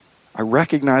I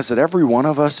recognize that every one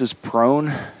of us is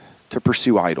prone to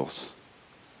pursue idols.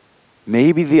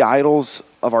 Maybe the idols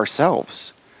of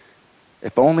ourselves.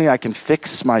 If only I can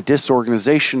fix my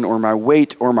disorganization or my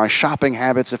weight or my shopping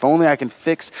habits, if only I can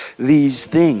fix these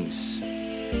things.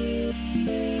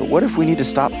 But what if we need to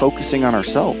stop focusing on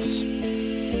ourselves?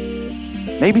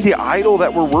 Maybe the idol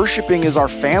that we're worshiping is our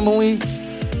family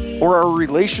or our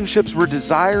relationships we're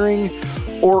desiring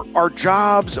or our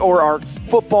jobs or our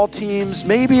football teams.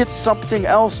 Maybe it's something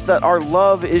else that our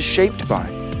love is shaped by.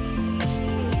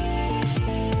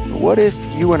 But what if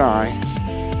you and I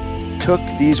took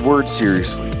these words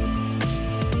seriously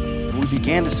and we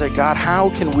began to say, God, how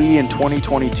can we in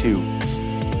 2022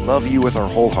 love you with our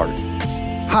whole heart?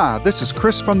 Hi, this is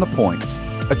Chris from The Point,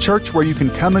 a church where you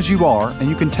can come as you are and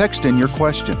you can text in your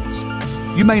questions.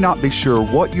 You may not be sure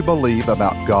what you believe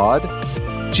about God,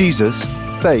 Jesus,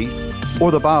 faith,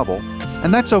 or the Bible,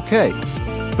 and that's okay,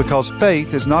 because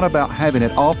faith is not about having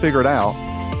it all figured out,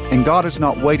 and God is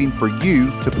not waiting for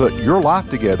you to put your life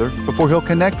together before He'll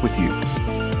connect with you.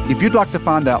 If you'd like to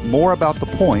find out more about The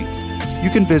Point,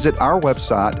 you can visit our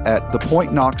website at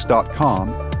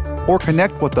thepointknox.com or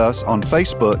connect with us on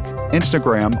Facebook,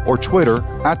 Instagram, or Twitter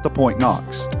at The Point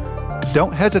Knox.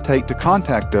 Don't hesitate to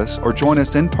contact us or join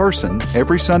us in person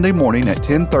every Sunday morning at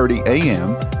 10:30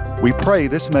 a.m. We pray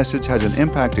this message has an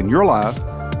impact in your life,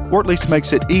 or at least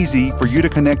makes it easy for you to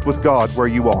connect with God where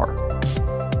you are.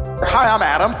 Hi, I'm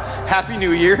Adam. Happy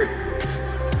New Year.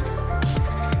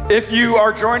 If you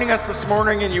are joining us this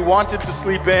morning and you wanted to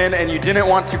sleep in and you didn't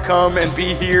want to come and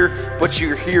be here, but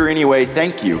you're here anyway,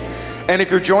 thank you. And if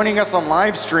you're joining us on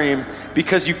live stream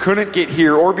because you couldn't get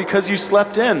here or because you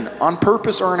slept in on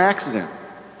purpose or an accident,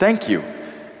 thank you.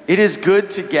 It is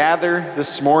good to gather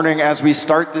this morning as we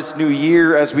start this new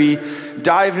year, as we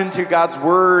dive into God's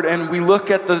Word and we look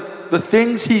at the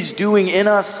things He's doing in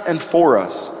us and for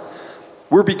us.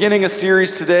 We're beginning a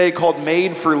series today called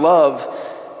Made for Love.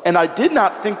 And I did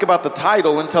not think about the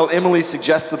title until Emily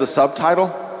suggested the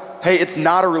subtitle. Hey, it's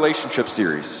not a relationship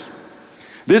series.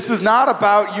 This is not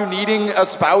about you needing a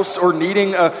spouse or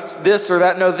needing this or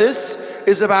that. No, this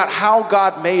is about how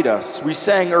God made us. We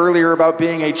sang earlier about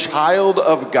being a child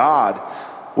of God.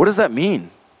 What does that mean?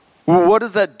 What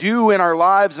does that do in our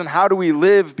lives and how do we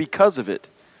live because of it?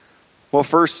 Well,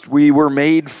 first, we were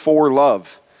made for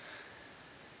love.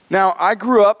 Now, I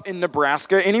grew up in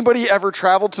Nebraska. Anybody ever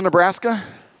traveled to Nebraska?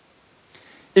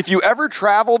 If you ever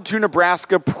traveled to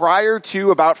Nebraska prior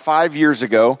to about 5 years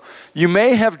ago, you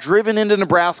may have driven into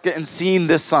Nebraska and seen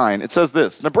this sign. It says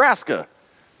this, Nebraska,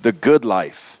 the good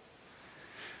life.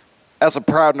 As a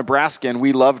proud Nebraskan,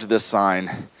 we loved this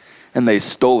sign, and they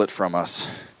stole it from us.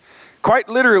 Quite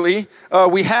literally,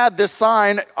 we had this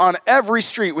sign on every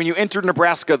street when you entered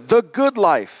Nebraska, the good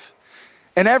life.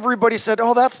 And everybody said,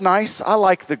 oh, that's nice. I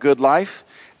like the good life.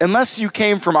 Unless you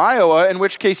came from Iowa, in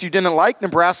which case you didn't like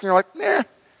Nebraska, and you're like,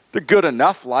 the good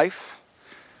enough life.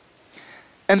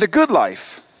 And the good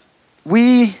life,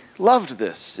 we loved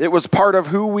this. It was part of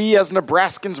who we as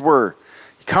Nebraskans were.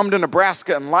 You come to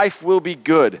Nebraska and life will be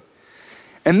good.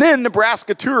 And then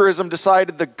Nebraska tourism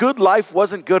decided the good life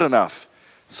wasn't good enough.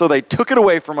 So they took it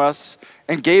away from us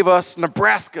and gave us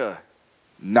Nebraska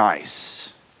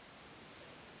nice.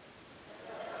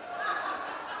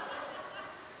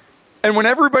 And when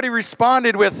everybody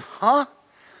responded with, huh?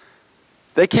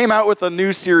 They came out with a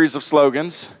new series of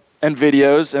slogans and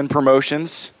videos and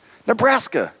promotions.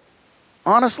 Nebraska.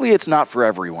 Honestly, it's not for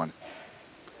everyone.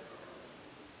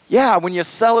 Yeah, when you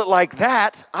sell it like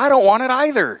that, I don't want it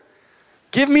either.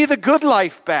 Give me the good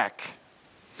life back.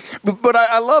 But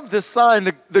I love this sign,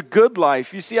 the good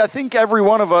life. You see, I think every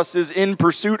one of us is in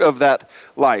pursuit of that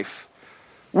life.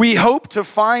 We hope to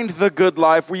find the good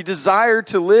life. We desire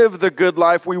to live the good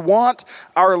life. We want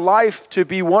our life to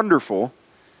be wonderful.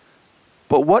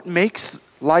 But what makes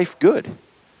life good?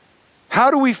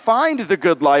 How do we find the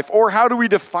good life? Or how do we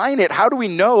define it? How do we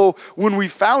know when we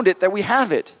found it that we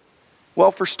have it?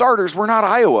 Well, for starters, we're not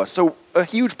Iowa, so a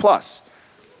huge plus.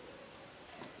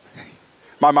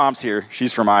 My mom's here.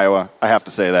 She's from Iowa. I have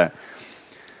to say that.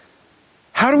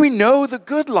 How do we know the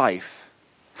good life?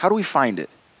 How do we find it?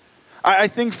 I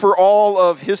think for all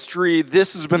of history,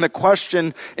 this has been the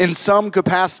question in some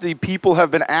capacity people have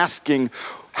been asking.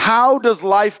 How does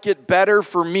life get better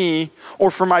for me or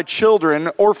for my children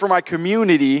or for my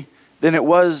community than it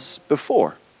was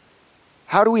before?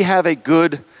 How do we have a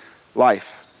good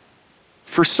life?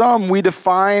 For some, we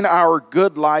define our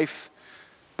good life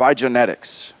by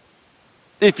genetics.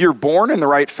 If you're born in the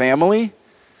right family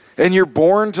and you're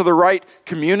born to the right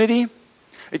community,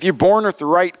 if you're born with the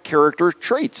right character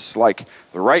traits like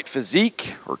the right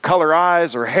physique or color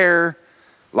eyes or hair,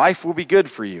 life will be good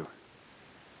for you.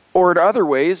 Or in other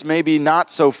ways, maybe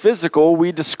not so physical,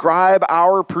 we describe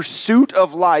our pursuit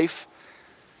of life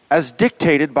as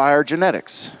dictated by our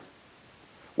genetics.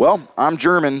 Well, I'm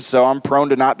German, so I'm prone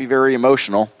to not be very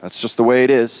emotional. That's just the way it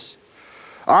is.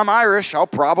 I'm Irish, I'll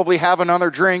probably have another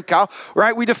drink.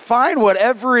 Right? We define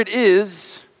whatever it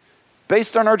is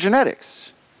based on our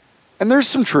genetics. And there's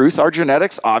some truth. Our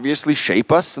genetics obviously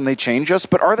shape us and they change us,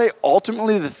 but are they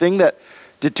ultimately the thing that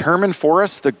determine for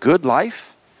us the good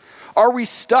life? Are we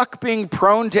stuck being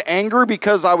prone to anger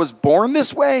because I was born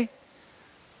this way?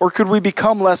 Or could we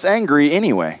become less angry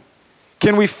anyway?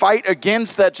 Can we fight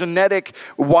against that genetic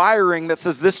wiring that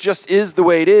says this just is the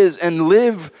way it is and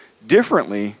live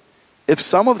differently if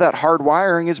some of that hard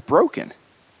wiring is broken?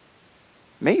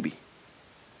 Maybe.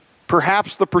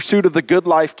 Perhaps the pursuit of the good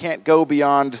life can't go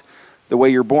beyond the way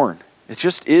you're born. It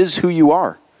just is who you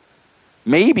are.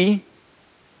 Maybe,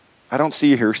 I don't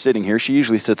see her sitting here. She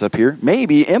usually sits up here.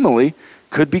 Maybe Emily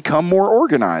could become more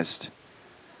organized.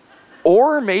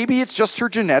 Or maybe it's just her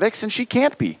genetics and she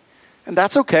can't be. And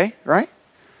that's okay, right?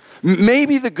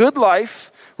 Maybe the good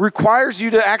life requires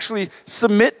you to actually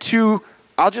submit to,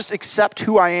 I'll just accept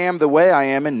who I am the way I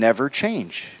am and never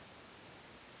change.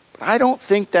 But I don't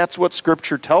think that's what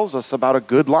Scripture tells us about a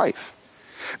good life.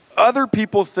 Other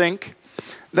people think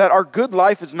that our good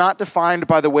life is not defined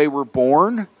by the way we're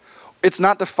born. It's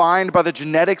not defined by the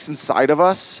genetics inside of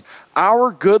us.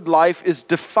 Our good life is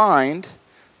defined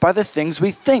by the things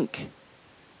we think.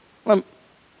 Let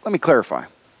me clarify.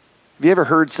 Have you ever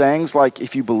heard sayings like,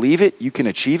 if you believe it, you can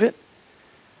achieve it?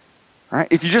 Right?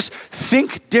 If you just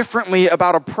think differently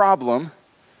about a problem,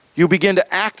 you'll begin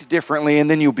to act differently, and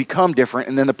then you'll become different,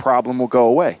 and then the problem will go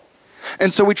away.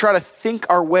 And so we try to think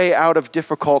our way out of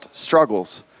difficult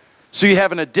struggles. So you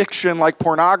have an addiction like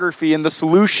pornography, and the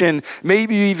solution,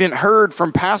 maybe you even heard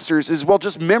from pastors, is, well,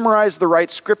 just memorize the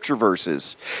right scripture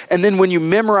verses. And then when you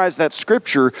memorize that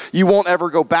scripture, you won't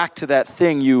ever go back to that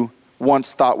thing you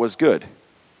once thought was good.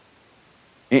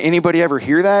 Anybody ever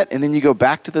hear that? And then you go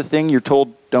back to the thing you're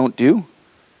told don't do?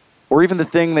 Or even the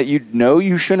thing that you know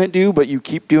you shouldn't do, but you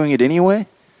keep doing it anyway?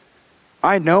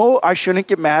 I know I shouldn't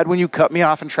get mad when you cut me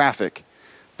off in traffic,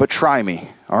 but try me,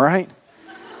 all right?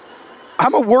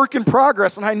 I'm a work in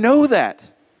progress, and I know that.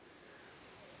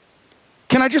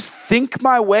 Can I just think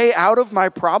my way out of my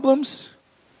problems?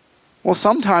 Well,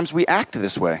 sometimes we act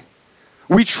this way.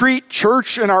 We treat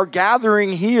church and our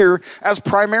gathering here as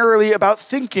primarily about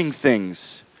thinking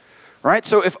things, right?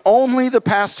 So if only the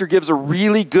pastor gives a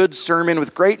really good sermon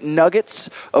with great nuggets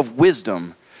of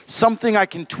wisdom, something I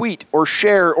can tweet or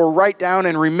share or write down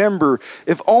and remember,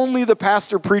 if only the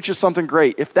pastor preaches something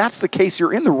great. If that's the case,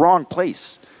 you're in the wrong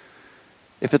place.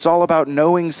 If it's all about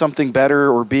knowing something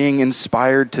better or being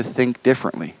inspired to think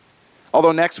differently.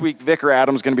 Although next week, Vicar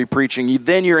Adam's going to be preaching,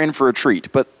 then you're in for a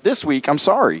treat. But this week, I'm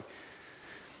sorry.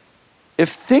 If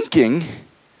thinking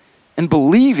and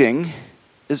believing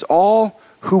is all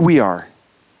who we are,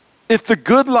 if the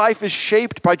good life is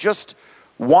shaped by just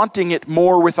wanting it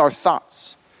more with our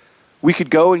thoughts, we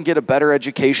could go and get a better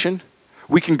education,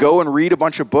 we can go and read a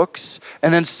bunch of books,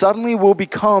 and then suddenly we'll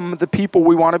become the people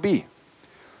we want to be.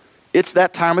 It's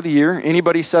that time of the year.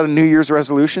 Anybody set a New Year's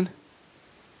resolution?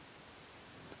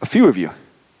 A few of you.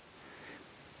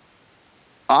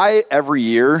 I, every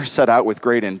year, set out with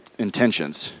great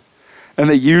intentions. And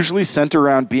they usually center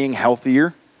around being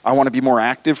healthier. I want to be more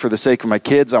active for the sake of my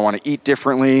kids. I want to eat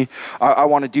differently. I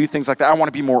want to do things like that. I want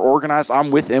to be more organized. I'm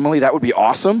with Emily. That would be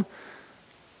awesome.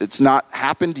 It's not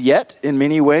happened yet in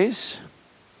many ways.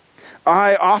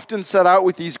 I often set out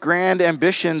with these grand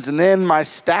ambitions, and then my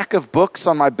stack of books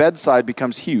on my bedside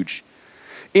becomes huge.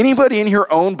 Anybody in here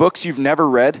own books you've never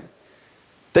read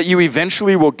that you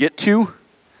eventually will get to?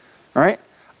 Right?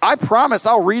 I promise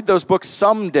I'll read those books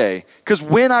someday, because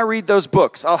when I read those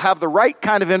books, I'll have the right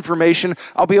kind of information.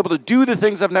 I'll be able to do the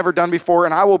things I've never done before,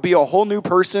 and I will be a whole new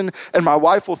person, and my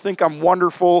wife will think I'm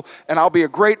wonderful, and I'll be a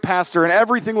great pastor, and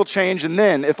everything will change. And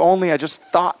then, if only I just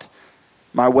thought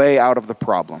my way out of the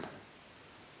problem.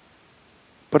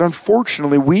 But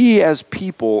unfortunately, we as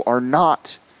people are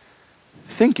not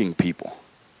thinking people.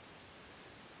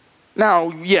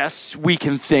 Now, yes, we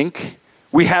can think.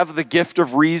 We have the gift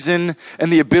of reason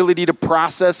and the ability to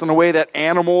process in a way that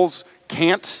animals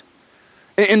can't.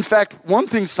 In fact, one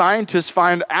thing scientists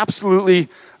find absolutely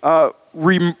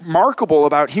remarkable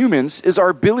about humans is our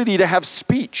ability to have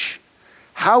speech.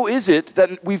 How is it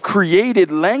that we've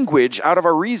created language out of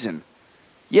our reason?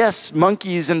 Yes,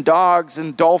 monkeys and dogs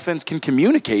and dolphins can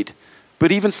communicate,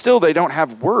 but even still they don't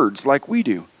have words like we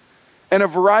do. And a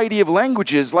variety of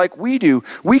languages like we do.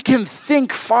 We can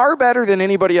think far better than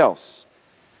anybody else.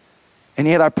 And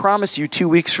yet I promise you 2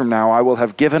 weeks from now, I will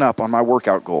have given up on my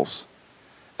workout goals.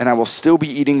 And I will still be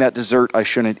eating that dessert I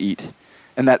shouldn't eat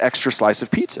and that extra slice of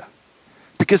pizza.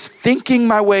 Because thinking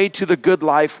my way to the good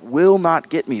life will not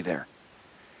get me there.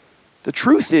 The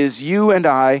truth is, you and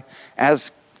I,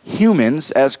 as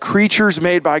humans, as creatures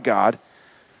made by God,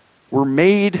 were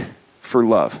made for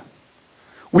love.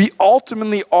 We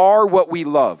ultimately are what we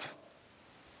love.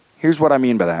 Here's what I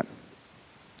mean by that.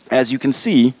 As you can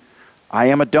see, I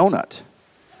am a donut.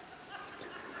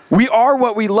 We are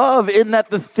what we love in that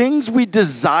the things we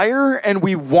desire and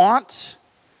we want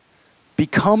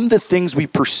become the things we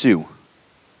pursue.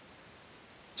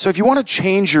 So if you want to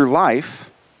change your life,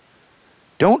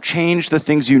 don't change the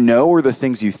things you know or the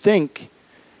things you think.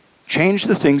 Change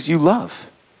the things you love.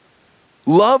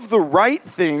 Love the right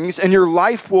things and your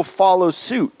life will follow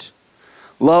suit.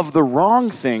 Love the wrong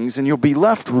things and you'll be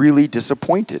left really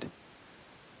disappointed.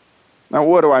 Now,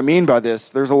 what do I mean by this?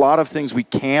 There's a lot of things we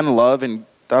can love and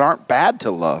that aren't bad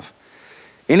to love.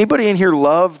 Anybody in here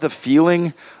love the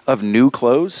feeling of new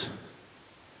clothes?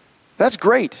 That's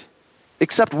great.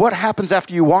 Except what happens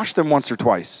after you wash them once or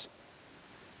twice?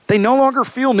 They no longer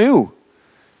feel new.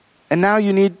 And now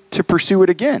you need to pursue it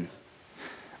again.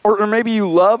 Or maybe you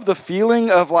love the feeling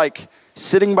of like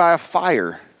sitting by a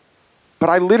fire. But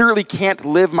I literally can't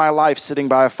live my life sitting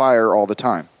by a fire all the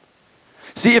time.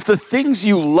 See, if the things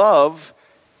you love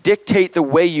dictate the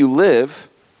way you live,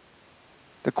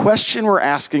 the question we're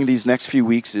asking these next few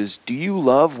weeks is, do you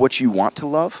love what you want to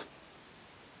love?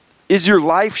 Is your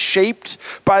life shaped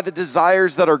by the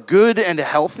desires that are good and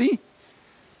healthy,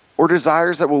 or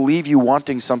desires that will leave you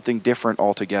wanting something different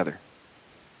altogether?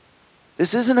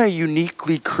 This isn't a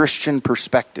uniquely Christian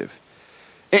perspective.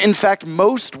 In fact,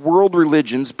 most world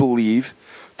religions believe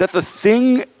that the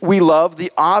thing we love,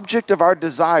 the object of our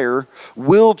desire,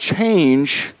 will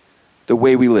change the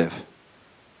way we live.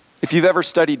 If you've ever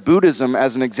studied Buddhism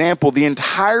as an example, the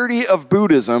entirety of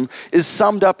Buddhism is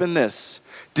summed up in this.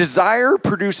 Desire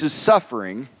produces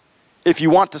suffering. If you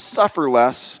want to suffer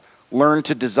less, learn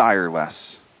to desire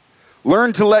less.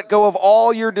 Learn to let go of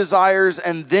all your desires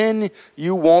and then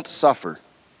you won't suffer.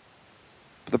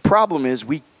 But the problem is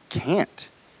we can't.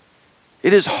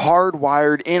 It is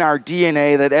hardwired in our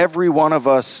DNA that every one of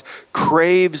us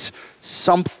craves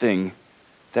something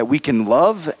that we can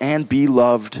love and be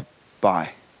loved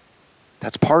by.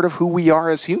 That's part of who we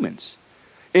are as humans.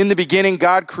 In the beginning,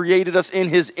 God created us in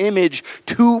his image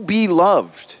to be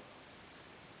loved.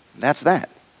 That's that.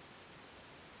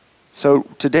 So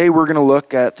today we're going to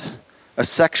look at a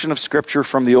section of scripture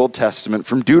from the Old Testament,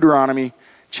 from Deuteronomy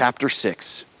chapter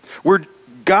 6, where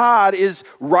God is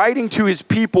writing to his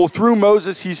people through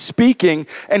Moses. He's speaking,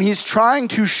 and he's trying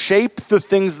to shape the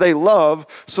things they love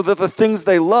so that the things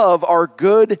they love are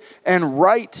good and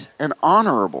right and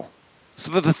honorable.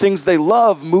 So that the things they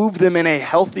love move them in a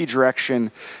healthy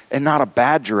direction and not a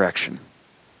bad direction.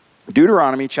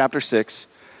 Deuteronomy chapter 6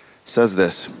 says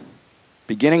this,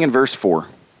 beginning in verse 4.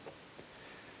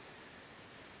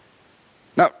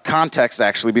 Now, context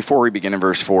actually, before we begin in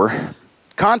verse 4.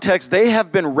 Context, they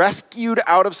have been rescued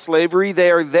out of slavery.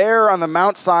 They are there on the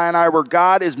Mount Sinai where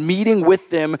God is meeting with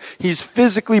them. He's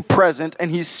physically present and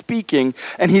he's speaking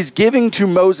and he's giving to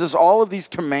Moses all of these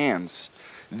commands.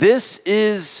 This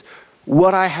is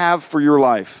what I have for your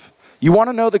life. You want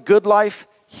to know the good life?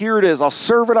 Here it is. I'll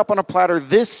serve it up on a platter.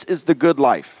 This is the good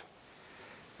life.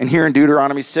 And here in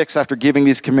Deuteronomy 6, after giving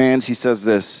these commands, he says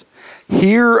this,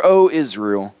 Hear, O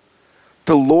Israel,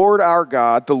 the Lord our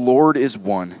God, the Lord is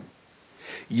one.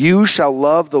 You shall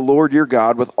love the Lord your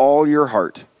God with all your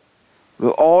heart,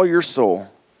 with all your soul,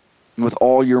 and with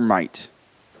all your might.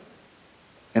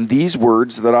 And these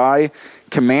words that I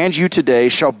command you today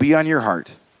shall be on your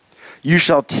heart. You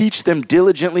shall teach them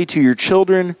diligently to your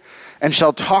children, and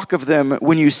shall talk of them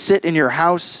when you sit in your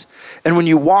house, and when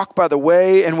you walk by the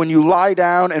way, and when you lie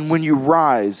down, and when you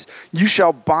rise. You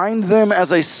shall bind them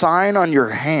as a sign on your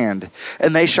hand,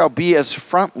 and they shall be as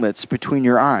frontlets between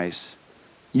your eyes.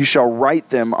 You shall write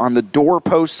them on the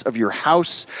doorposts of your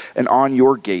house and on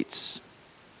your gates.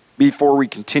 Before we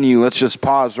continue, let's just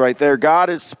pause right there. God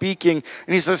is speaking,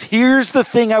 and he says, here's the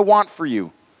thing I want for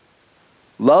you.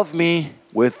 Love me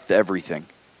with everything.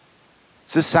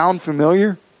 Does this sound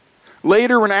familiar?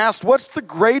 Later, when asked, what's the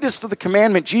greatest of the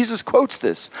commandment? Jesus quotes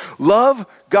this. Love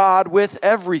God with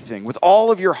everything, with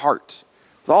all of your heart,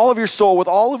 with all of your soul, with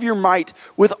all of your might,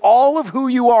 with all of who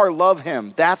you are, love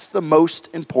him. That's the most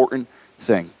important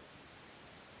thing.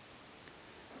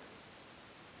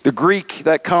 The Greek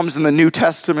that comes in the New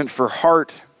Testament for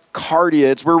heart,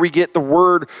 cardia, it's where we get the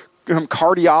word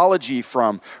cardiology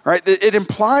from, right? It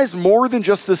implies more than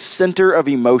just the center of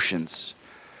emotions.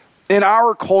 In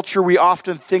our culture, we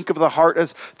often think of the heart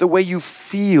as the way you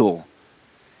feel.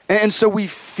 And so we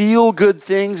feel good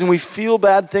things and we feel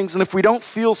bad things. And if we don't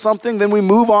feel something, then we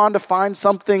move on to find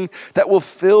something that will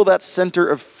fill that center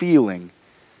of feeling.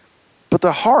 But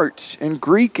the heart in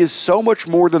Greek is so much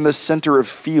more than the center of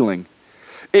feeling.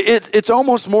 It's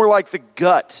almost more like the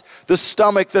gut, the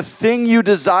stomach, the thing you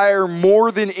desire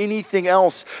more than anything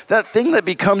else. That thing that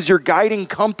becomes your guiding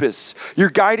compass, your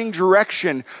guiding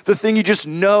direction, the thing you just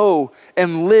know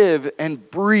and live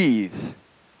and breathe.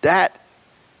 That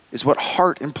is what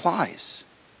heart implies.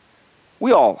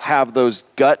 We all have those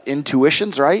gut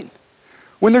intuitions, right?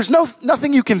 When there's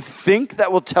nothing you can think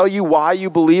that will tell you why you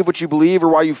believe what you believe or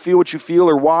why you feel what you feel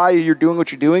or why you're doing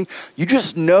what you're doing, you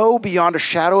just know beyond a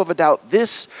shadow of a doubt,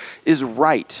 this is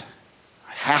right.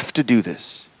 I have to do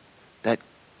this. That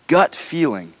gut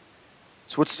feeling.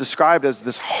 It's what's described as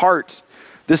this heart,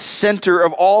 this center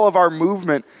of all of our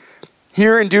movement.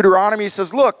 Here in Deuteronomy it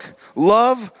says, look,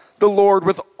 love the Lord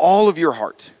with all of your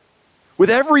heart. With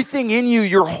everything in you,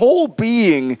 your whole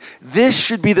being, this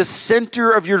should be the center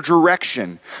of your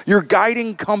direction, your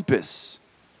guiding compass,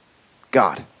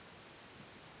 God.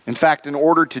 In fact, in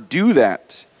order to do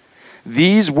that,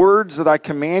 these words that I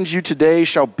command you today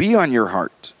shall be on your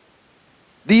heart.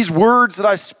 These words that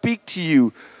I speak to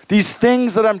you, these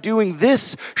things that I'm doing,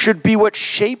 this should be what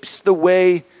shapes the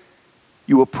way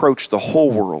you approach the whole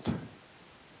world.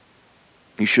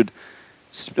 You should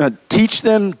teach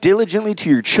them diligently to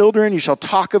your children. You shall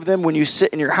talk of them when you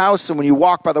sit in your house and when you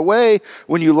walk by the way,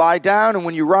 when you lie down and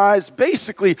when you rise.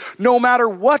 Basically, no matter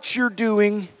what you're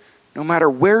doing, no matter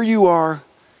where you are,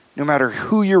 no matter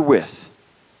who you're with,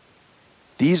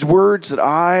 these words that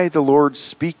I, the Lord,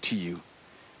 speak to you,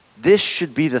 this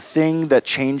should be the thing that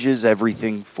changes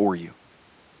everything for you.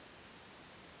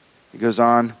 It goes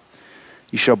on,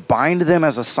 you shall bind them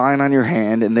as a sign on your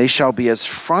hand, and they shall be as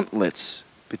frontlets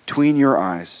between your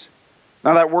eyes.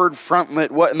 Now that word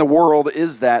frontlet, what in the world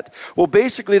is that? Well,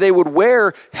 basically they would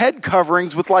wear head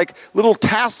coverings with like little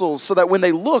tassels so that when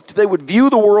they looked, they would view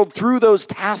the world through those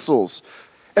tassels.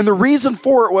 And the reason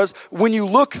for it was when you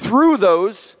look through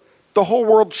those, the whole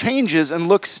world changes and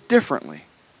looks differently.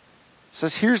 It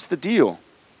says, here's the deal.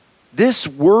 This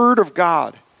word of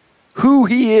God, who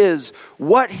he is,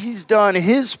 what he's done,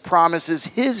 his promises,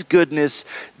 his goodness,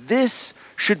 this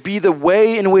should be the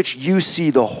way in which you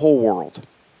see the whole world.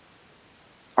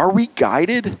 Are we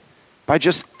guided by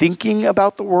just thinking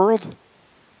about the world?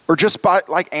 Or just by,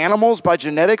 like animals, by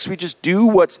genetics, we just do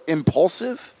what's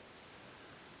impulsive?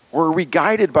 Or are we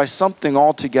guided by something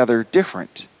altogether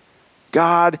different?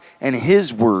 God and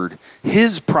his word,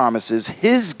 his promises,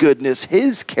 his goodness,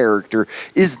 his character,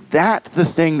 is that the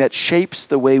thing that shapes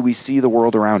the way we see the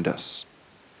world around us?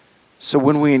 So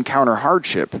when we encounter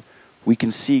hardship, we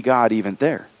can see God even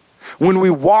there. When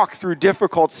we walk through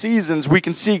difficult seasons, we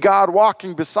can see God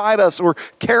walking beside us or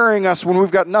carrying us when we've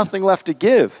got nothing left to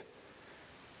give.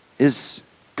 Is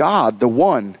God the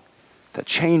one that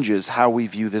changes how we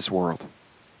view this world?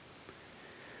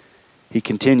 He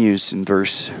continues in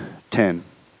verse 10.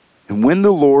 And when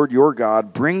the Lord your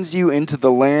God brings you into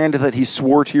the land that he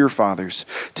swore to your fathers,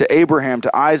 to Abraham,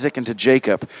 to Isaac, and to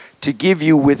Jacob, to give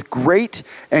you with great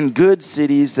and good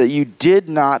cities that you did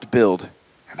not build,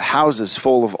 and houses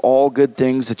full of all good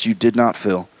things that you did not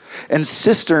fill, and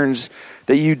cisterns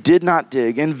that you did not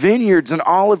dig, and vineyards and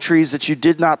olive trees that you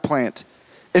did not plant.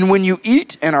 And when you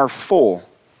eat and are full,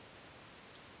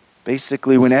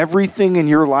 basically when everything in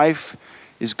your life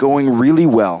is going really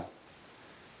well,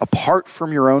 apart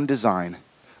from your own design,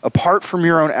 apart from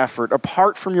your own effort,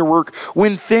 apart from your work,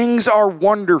 when things are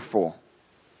wonderful,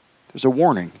 there's a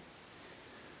warning.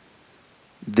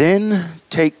 Then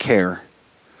take care,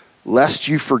 lest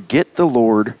you forget the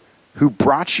Lord who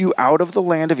brought you out of the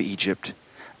land of Egypt,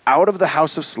 out of the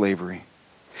house of slavery.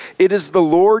 It is the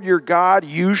Lord your God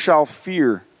you shall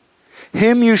fear.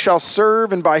 Him you shall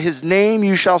serve, and by his name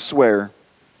you shall swear.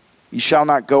 You shall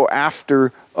not go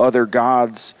after other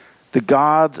gods, the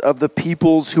gods of the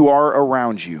peoples who are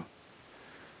around you.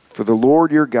 For the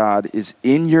Lord your God is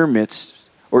in your midst,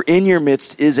 or in your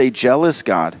midst is a jealous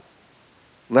God,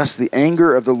 lest the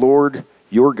anger of the Lord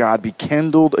your God be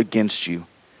kindled against you,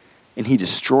 and he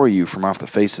destroy you from off the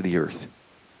face of the earth.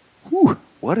 Whew,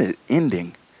 what an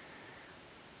ending.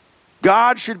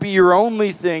 God should be your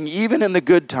only thing, even in the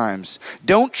good times.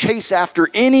 Don't chase after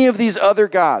any of these other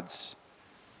gods,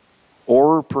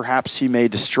 or perhaps he may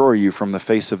destroy you from the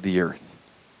face of the earth.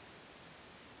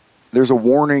 There's a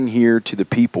warning here to the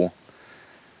people.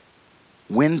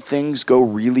 When things go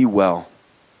really well,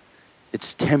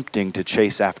 it's tempting to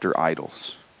chase after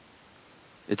idols.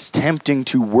 It's tempting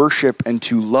to worship and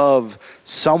to love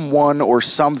someone or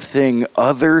something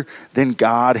other than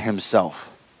God himself.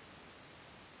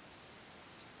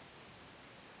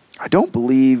 I don't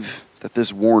believe that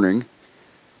this warning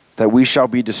that we shall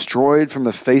be destroyed from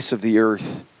the face of the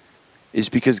earth is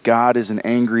because God is an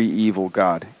angry, evil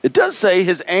God. It does say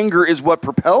his anger is what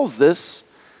propels this,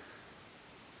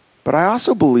 but I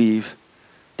also believe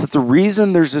that the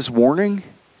reason there's this warning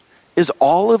is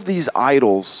all of these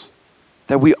idols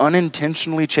that we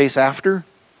unintentionally chase after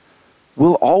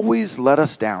will always let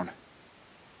us down.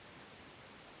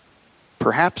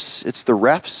 Perhaps it's the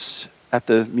refs at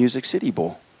the Music City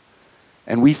Bowl,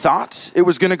 and we thought it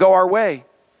was going to go our way,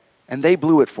 and they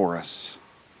blew it for us.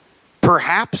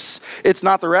 Perhaps it's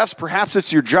not the refs, perhaps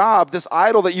it's your job, this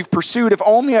idol that you've pursued. If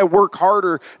only I work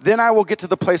harder, then I will get to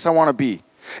the place I want to be.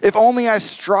 If only I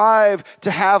strive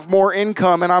to have more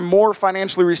income and I'm more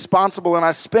financially responsible and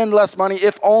I spend less money,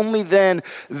 if only then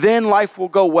life will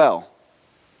go well.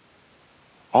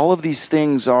 All of these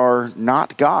things are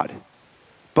not God.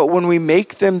 But when we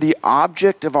make them the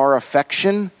object of our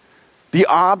affection, the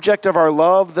object of our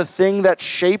love, the thing that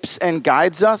shapes and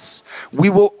guides us, we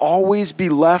will always be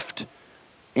left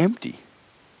empty.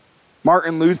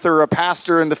 Martin Luther, a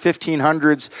pastor in the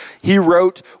 1500s, he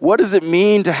wrote, "What does it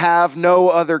mean to have no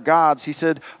other gods?" He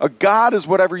said, "A God is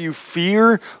whatever you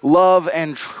fear, love,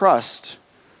 and trust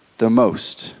the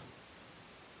most."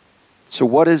 So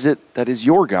what is it that is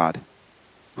your God?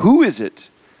 Who is it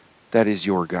that is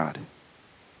your God?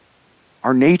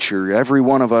 Our nature, every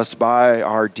one of us by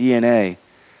our DNA,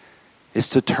 is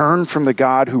to turn from the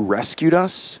God who rescued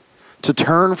us, to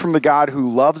turn from the God who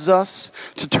loves us,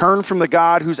 to turn from the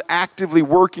God who's actively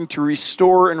working to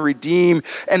restore and redeem,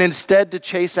 and instead to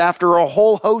chase after a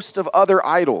whole host of other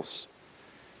idols.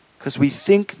 Because we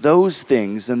think those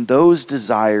things and those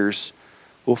desires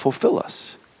will fulfill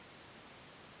us.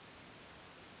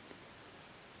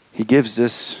 He gives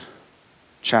this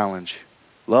challenge.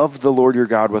 Love the Lord your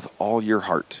God with all your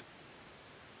heart.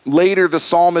 Later, the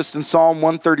psalmist in Psalm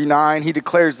 139, he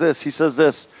declares this. He says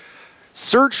this,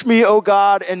 "Search me, O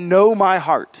God, and know my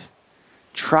heart.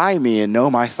 Try me and know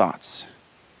my thoughts."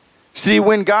 See,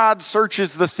 when God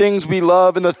searches the things we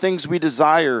love and the things we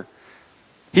desire,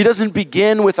 he doesn't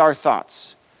begin with our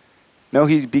thoughts. No,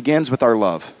 he begins with our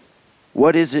love.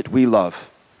 What is it we love?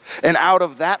 And out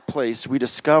of that place, we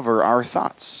discover our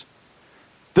thoughts.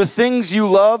 The things you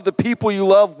love, the people you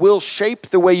love, will shape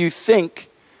the way you think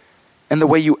and the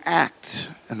way you act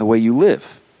and the way you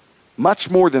live. Much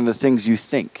more than the things you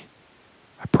think.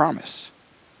 I promise.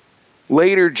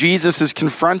 Later, Jesus is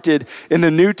confronted in the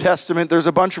New Testament. There's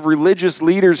a bunch of religious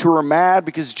leaders who are mad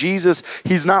because Jesus,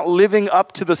 he's not living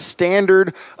up to the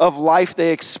standard of life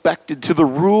they expected, to the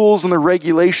rules and the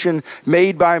regulation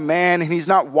made by man, and he's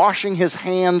not washing his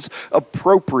hands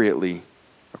appropriately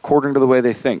according to the way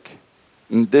they think.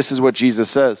 And this is what Jesus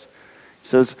says. He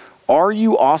says, "Are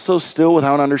you also still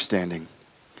without understanding?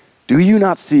 Do you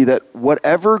not see that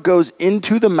whatever goes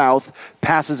into the mouth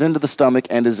passes into the stomach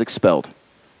and is expelled?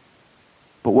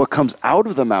 But what comes out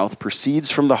of the mouth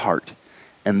proceeds from the heart,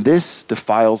 and this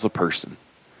defiles a person.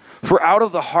 For out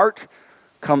of the heart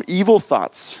come evil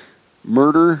thoughts,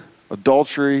 murder,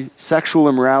 adultery, sexual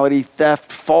immorality,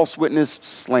 theft, false witness,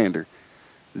 slander.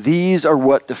 These are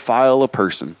what defile a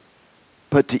person.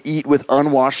 But to eat with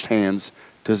unwashed hands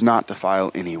does not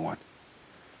defile anyone."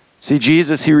 See,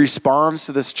 Jesus, he responds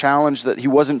to this challenge that he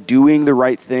wasn't doing the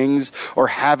right things or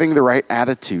having the right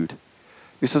attitude.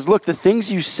 He says, look, the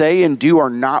things you say and do are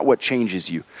not what changes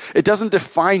you. It doesn't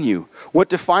define you. What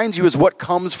defines you is what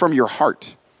comes from your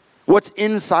heart. What's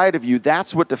inside of you,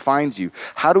 that's what defines you.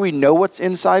 How do we know what's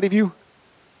inside of you?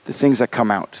 The things that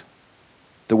come out.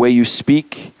 The way you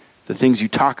speak, the things you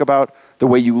talk about, the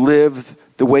way you live,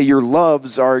 the way your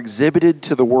loves are exhibited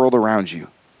to the world around you.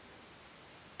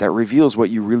 That reveals what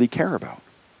you really care about.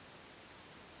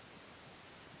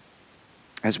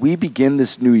 As we begin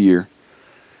this new year,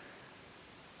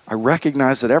 I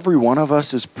recognize that every one of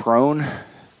us is prone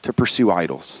to pursue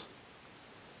idols.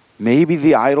 Maybe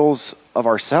the idols of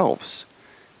ourselves.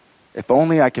 If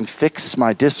only I can fix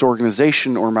my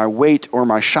disorganization or my weight or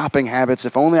my shopping habits,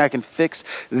 if only I can fix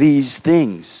these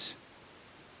things.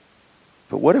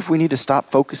 But what if we need to stop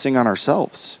focusing on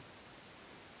ourselves?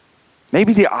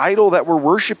 Maybe the idol that we're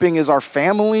worshiping is our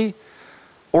family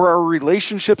or our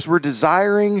relationships we're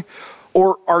desiring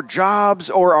or our jobs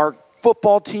or our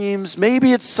football teams.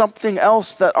 Maybe it's something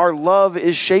else that our love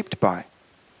is shaped by.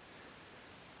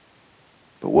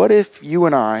 But what if you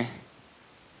and I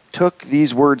took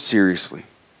these words seriously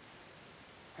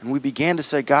and we began to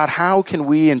say, God, how can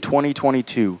we in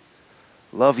 2022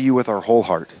 love you with our whole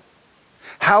heart?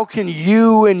 How can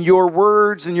you and your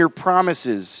words and your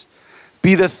promises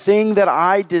be the thing that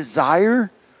I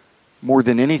desire more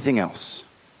than anything else?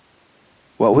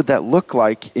 What would that look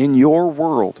like in your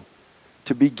world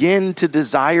to begin to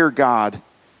desire God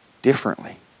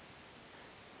differently?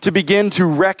 To begin to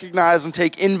recognize and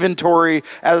take inventory,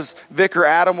 as Vicar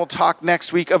Adam will talk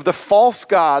next week, of the false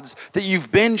gods that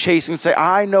you've been chasing and say,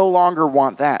 I no longer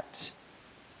want that,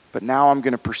 but now I'm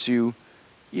going to pursue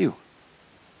you.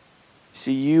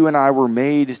 See, you and I were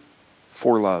made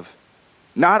for love.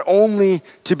 Not only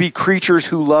to be creatures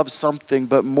who love something,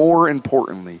 but more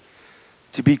importantly,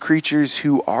 to be creatures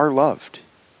who are loved.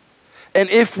 And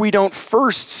if we don't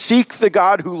first seek the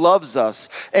God who loves us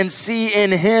and see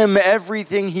in him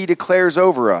everything he declares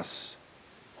over us,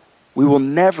 we will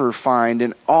never find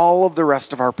in all of the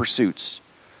rest of our pursuits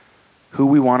who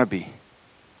we want to be.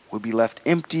 We'll be left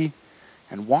empty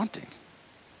and wanting.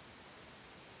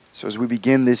 So as we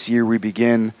begin this year, we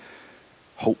begin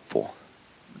hopeful.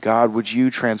 God, would you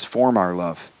transform our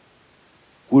love?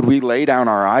 Would we lay down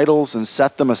our idols and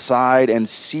set them aside and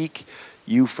seek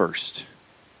you first?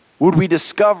 Would we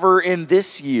discover in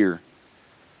this year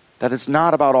that it's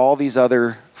not about all these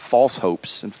other false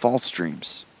hopes and false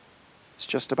dreams? It's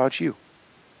just about you.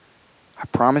 I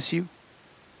promise you,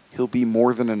 he'll be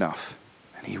more than enough,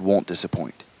 and he won't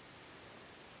disappoint.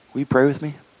 Will you pray with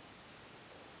me?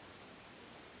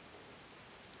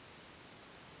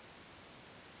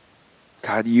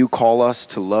 God, you call us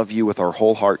to love you with our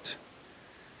whole heart,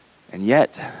 and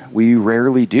yet we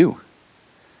rarely do.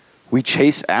 We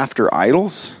chase after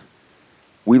idols.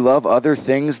 We love other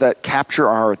things that capture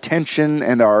our attention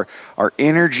and our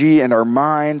energy and our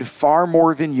mind far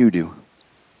more than you do.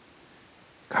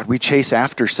 God, we chase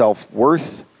after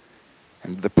self-worth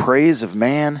and the praise of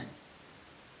man.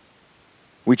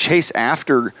 We chase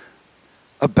after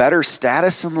a better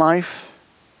status in life,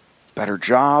 better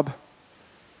job,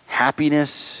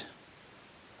 happiness,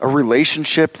 a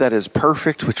relationship that is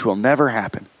perfect, which will never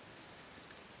happen.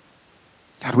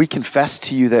 God, we confess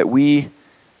to you that we,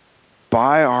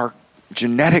 by our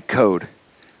genetic code,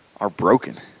 are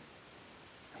broken.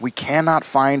 We cannot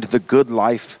find the good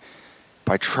life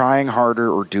by trying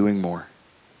harder or doing more.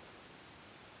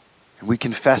 And we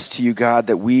confess to you, God,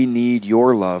 that we need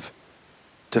your love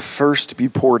to first be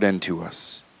poured into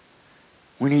us.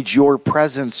 We need your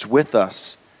presence with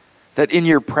us, that in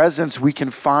your presence we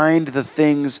can find the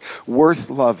things worth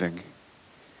loving,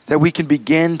 that we can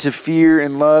begin to fear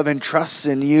and love and trust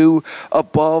in you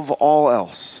above all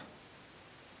else.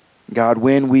 God,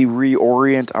 when we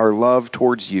reorient our love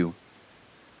towards you,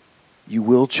 you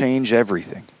will change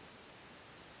everything.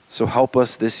 So help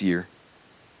us this year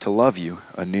to love you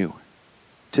anew,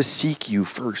 to seek you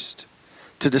first,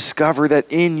 to discover that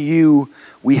in you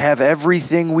we have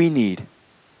everything we need.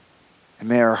 And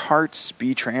may our hearts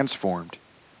be transformed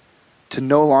to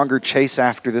no longer chase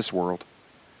after this world,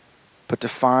 but to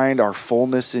find our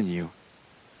fullness in you.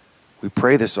 We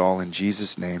pray this all in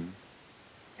Jesus' name.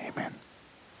 Amen.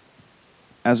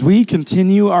 As we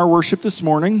continue our worship this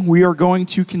morning, we are going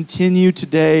to continue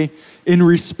today in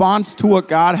response to what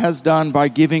God has done by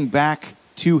giving back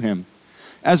to him.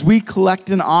 As we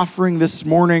collect an offering this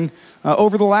morning,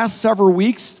 over the last several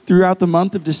weeks throughout the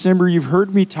month of December, you've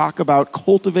heard me talk about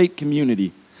Cultivate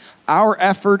Community, our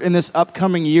effort in this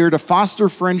upcoming year to foster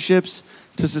friendships,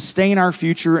 to sustain our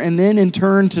future, and then in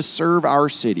turn to serve our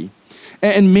city.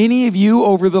 And many of you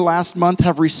over the last month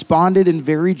have responded in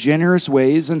very generous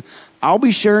ways, and I'll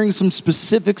be sharing some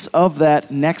specifics of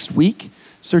that next week.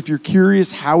 So if you're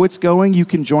curious how it's going, you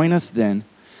can join us then.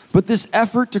 But this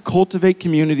effort to cultivate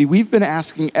community, we've been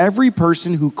asking every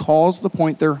person who calls the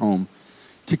Point their home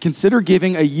to consider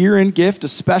giving a year-end gift, a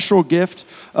special gift,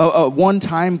 a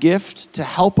one-time gift to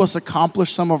help us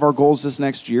accomplish some of our goals this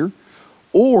next year,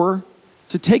 or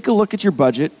to take a look at your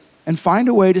budget and find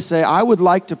a way to say, I would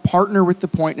like to partner with the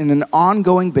Point in an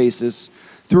ongoing basis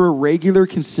through a regular,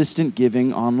 consistent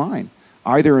giving online,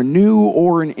 either a new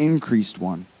or an increased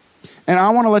one. And I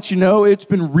want to let you know it's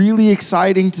been really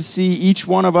exciting to see each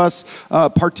one of us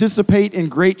participate in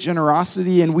great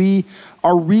generosity, and we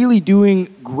are really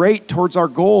doing great towards our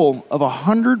goal of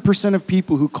 100% of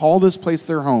people who call this place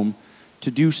their home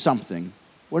to do something,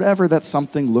 whatever that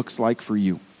something looks like for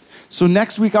you. So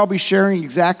next week I'll be sharing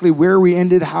exactly where we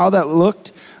ended, how that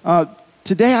looked.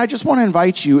 Today I just want to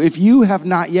invite you, if you have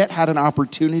not yet had an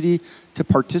opportunity to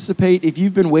participate, if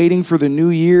you've been waiting for the new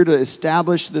year to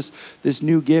establish this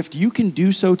new gift, you can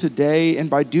do so today. And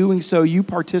by doing so, you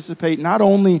participate not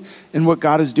only in what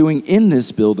God is doing in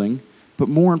this building, but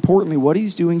more importantly, what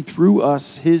he's doing through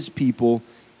us, his people,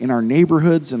 in our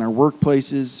neighborhoods, in our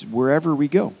workplaces, wherever we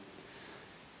go.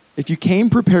 If you came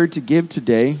prepared to give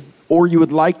today, or you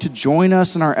would like to join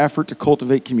us in our effort to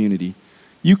cultivate community,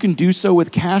 you can do so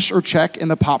with cash or check in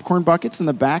the popcorn buckets in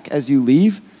the back as you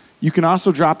leave. You can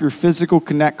also drop your physical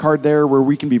Connect card there where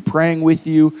we can be praying with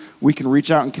you. We can reach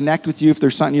out and connect with you if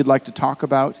there's something you'd like to talk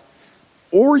about.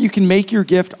 Or you can make your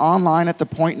gift online at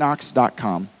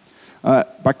thepointknox.com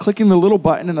by clicking the little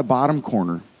button in the bottom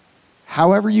corner.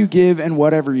 However you give and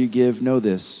whatever you give, know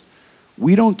this.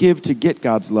 We don't give to get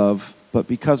God's love, but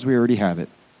because we already have it.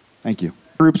 Thank you.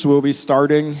 Groups will be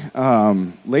starting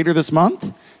later this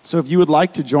month. So if you would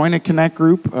like to join a Connect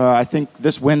group, I think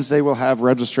this Wednesday we'll have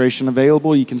registration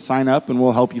available. You can sign up and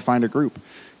we'll help you find a group.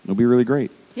 It'll be really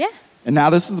great. Yeah. And now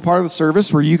this is the part of the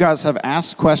service where you guys have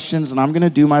asked questions, and I'm going to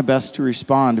do my best to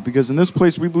respond, because in this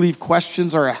place we believe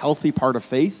questions are a healthy part of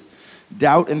faith.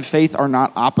 Doubt and faith are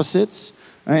not opposites.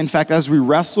 In fact, as we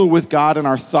wrestle with God in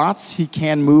our thoughts, he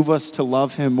can move us to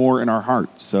love him more in our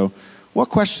hearts. So what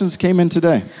questions came in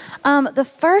today? The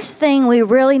first thing we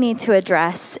really need to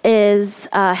address is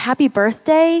happy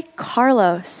birthday,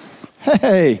 Carlos.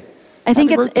 Hey. I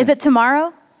think is it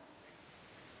tomorrow?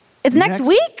 It's next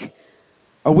week?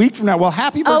 A week from now. Well,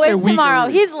 happy birthday. Oh, it's tomorrow.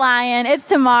 He's lying. It's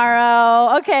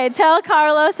tomorrow. Okay, tell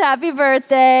Carlos happy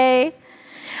birthday.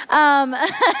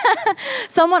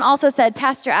 Someone also said,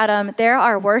 Pastor Adam, there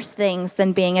are worse things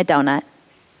than being a donut.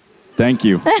 Thank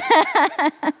you.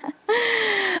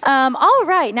 All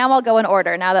right, now I'll go in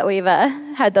order now that we've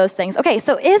had those things. Okay,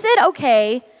 so is it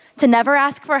okay to never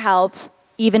ask for help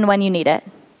even when you need it?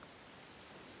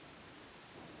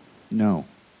 No.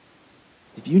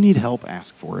 If you need help,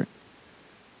 ask for it.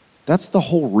 That's the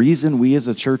whole reason we as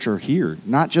a church are here.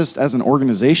 Not just as an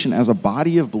organization, as a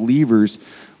body of believers.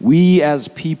 We as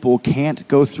people can't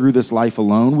go through this life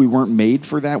alone. We weren't made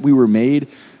for that. We were made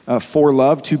for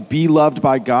love, to be loved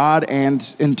by God,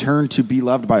 and in turn to be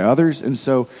loved by others. And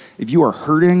so if you are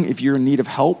hurting, if you're in need of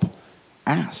help,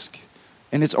 ask.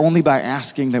 And it's only by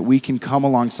asking that we can come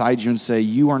alongside you and say,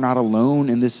 you are not alone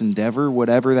in this endeavor,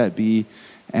 whatever that be,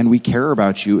 and we care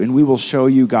about you, and we will show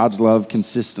you God's love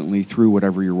consistently through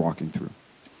whatever you're walking through.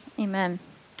 Amen.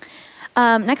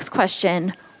 Next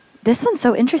question. This one's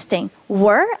so interesting.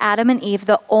 Were Adam and Eve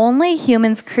the only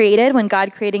humans created when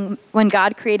God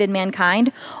created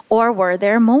mankind, or were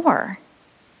there more?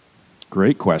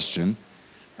 Great question.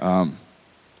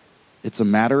 It's a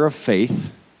matter of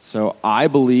faith. So I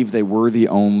believe they were the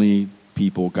only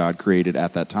people God created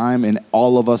at that time, and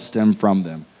all of us stem from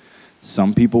them.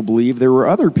 Some people believe there were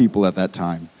other people at that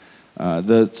time.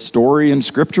 The story in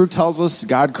Scripture tells us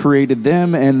God created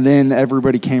them, and then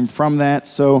everybody came from that.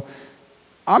 So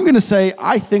I'm going to say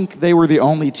I think they were the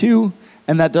only two,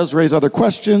 and that does raise other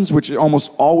questions, which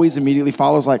almost always immediately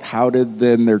follows, like how did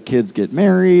then their kids get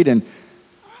married? And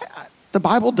the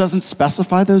Bible doesn't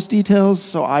specify those details,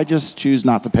 so I just choose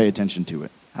not to pay attention to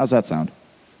it. How's that sound?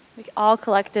 We all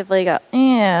collectively go,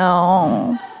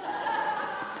 ew.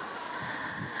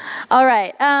 All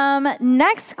right,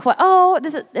 next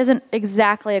this isn't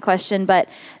exactly a question, but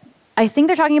I think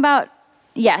they're talking about,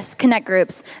 yes, Connect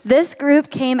groups. This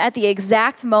group came at the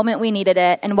exact moment we needed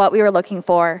it and what we were looking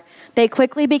for. They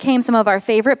quickly became some of our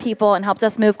favorite people and helped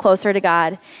us move closer to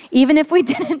God. Even if we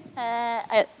didn't,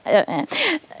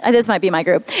 this might be my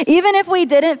group. Even if we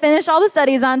didn't finish all the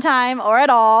studies on time or at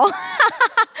all,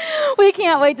 we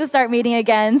can't wait to start meeting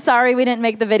again. Sorry we didn't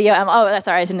make the video.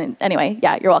 Sorry, I shouldn't. Anyway,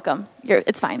 yeah, you're welcome.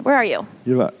 It's fine. Where are you?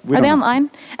 Are they online?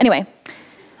 Anyway,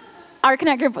 our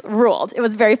Connect group ruled. It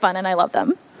was very fun, and I love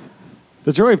them.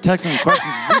 The joy of texting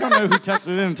questions is we don't know who texted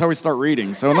in until we start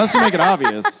reading. So unless you make it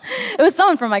obvious. It was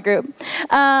someone from my group.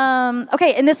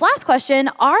 Okay, in this last question,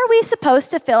 are we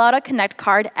supposed to fill out a Connect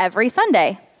card every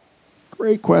Sunday?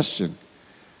 Great question.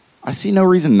 I see no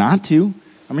reason not to.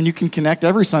 I mean, you can connect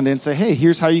every Sunday and say, hey,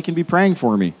 here's how you can be praying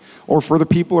for me or for the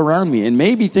people around me. And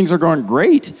maybe things are going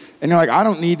great. And you're like, I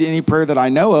don't need any prayer that I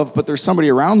know of, but there's somebody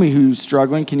around me who's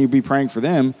struggling. Can you be praying for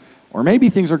them? Or maybe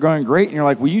things are going great, and you're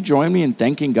like, will you join me in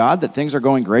thanking God that things are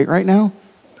going great right now?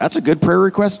 That's a good prayer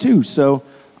request, too. So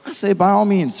I say, by all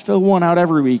means, fill one out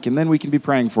every week, and then we can be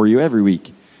praying for you every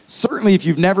week. Certainly, if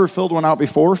you've never filled one out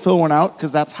before, fill one out,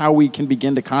 because that's how we can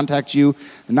begin to contact you,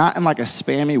 not in like a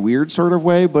spammy, weird sort of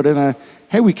way, but in a,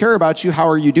 hey, we care about you, how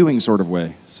are you doing sort of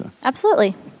way. So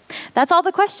absolutely. That's all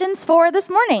the questions for this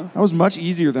morning. That was much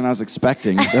easier than I was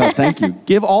expecting. Thank you.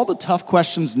 Give all the tough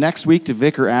questions next week to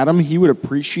Vic or Adam. He would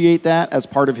appreciate that as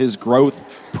part of his growth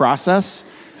process.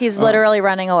 He's literally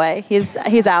running away. He's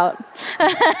out.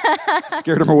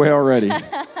 Scared him away already.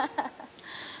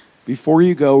 Before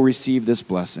you go, receive this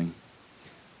blessing.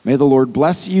 May the Lord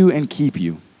bless you and keep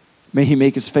you. May he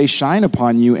make his face shine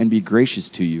upon you and be gracious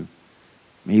to you.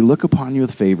 May he look upon you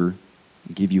with favor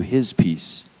and give you his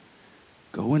peace.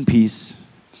 Go in peace.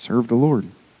 Serve the Lord.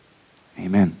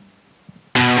 Amen.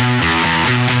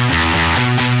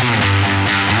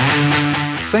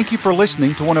 Thank you for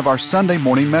listening to one of our Sunday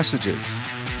morning messages.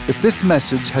 If this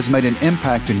message has made an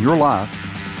impact in your life,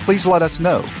 please let us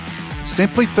know.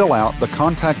 Simply fill out the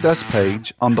Contact Us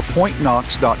page on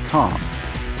thepointknox.com.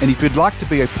 And if you'd like to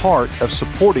be a part of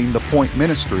supporting The Point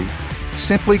Ministry,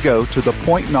 simply go to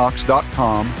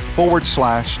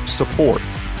thepointknox.com/support.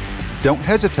 Don't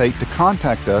hesitate to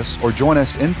contact us or join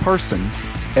us in person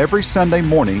every Sunday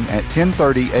morning at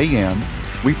 10:30 a.m.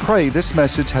 We pray this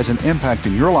message has an impact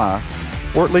in your life,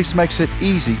 or at least makes it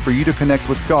easy for you to connect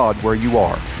with God where you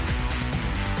are.